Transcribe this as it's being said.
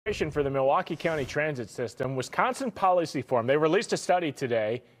For the Milwaukee County Transit System, Wisconsin Policy Forum, they released a study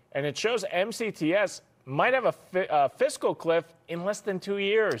today, and it shows MCTS might have a fiscal cliff in less than 2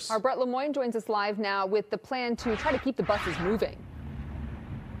 years. Our Brett Lemoyne joins us live now with the plan to try to keep the buses moving.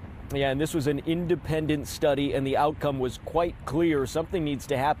 Yeah, and this was an independent study, and the outcome was quite clear. Something needs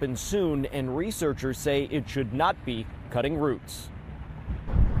to happen soon, and researchers say it should not be cutting routes.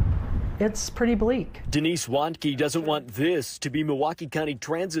 It's pretty bleak. Denise Wantke doesn't want this to be Milwaukee County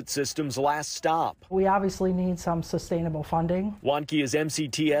Transit System's last stop. We obviously need some sustainable funding. Wantke is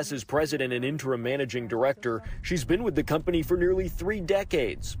MCTS's president and interim managing director. She's been with the company for nearly 3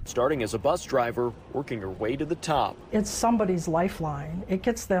 decades, starting as a bus driver, working her way to the top. It's somebody's lifeline. It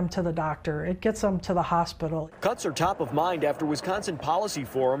gets them to the doctor. It gets them to the hospital. Cuts are top of mind after Wisconsin Policy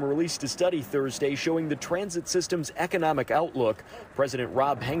Forum released a study Thursday showing the transit system's economic outlook. President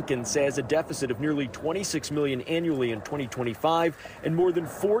Rob Henkin says a deficit of nearly $26 million annually in 2025 and more than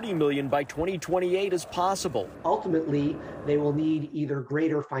 $40 million by 2028 is possible. Ultimately, they will need either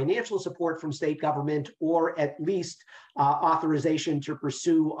greater financial support from state government or at least authorization to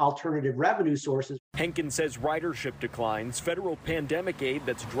pursue alternative revenue sources. Henkin says ridership declines, federal pandemic aid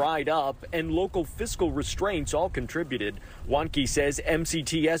that's dried up, and local fiscal restraints all contributed. Wantke says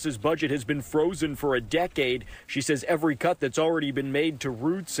MCTS's budget has been frozen for a decade. She says every cut that's already been made to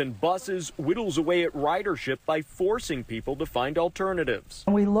routes and buses whittles away at ridership by forcing people to find alternatives.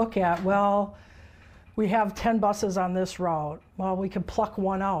 We look at, well, we have 10 buses on this route. Well, we can pluck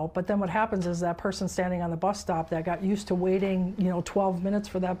one out, but then what happens is that person standing on the bus stop that got used to waiting, 12 minutes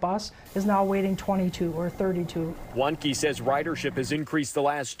for that bus is now waiting 22 or 32. Wantke says ridership has increased the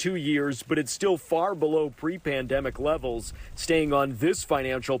last 2 years, but it's still far below pre-pandemic levels. Staying on this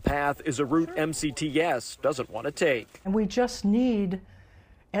financial path is a route MCTS doesn't want to take. And we just need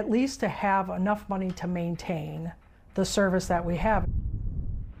at least to have enough money to maintain the service that we have.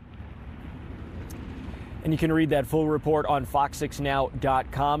 And you can read that full report on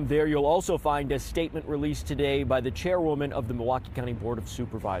FOX6Now.com. There you'll also find a statement released today by the chairwoman of the Milwaukee County Board of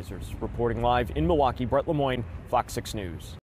Supervisors. Reporting live in Milwaukee, Brett Lemoyne, Fox 6 News.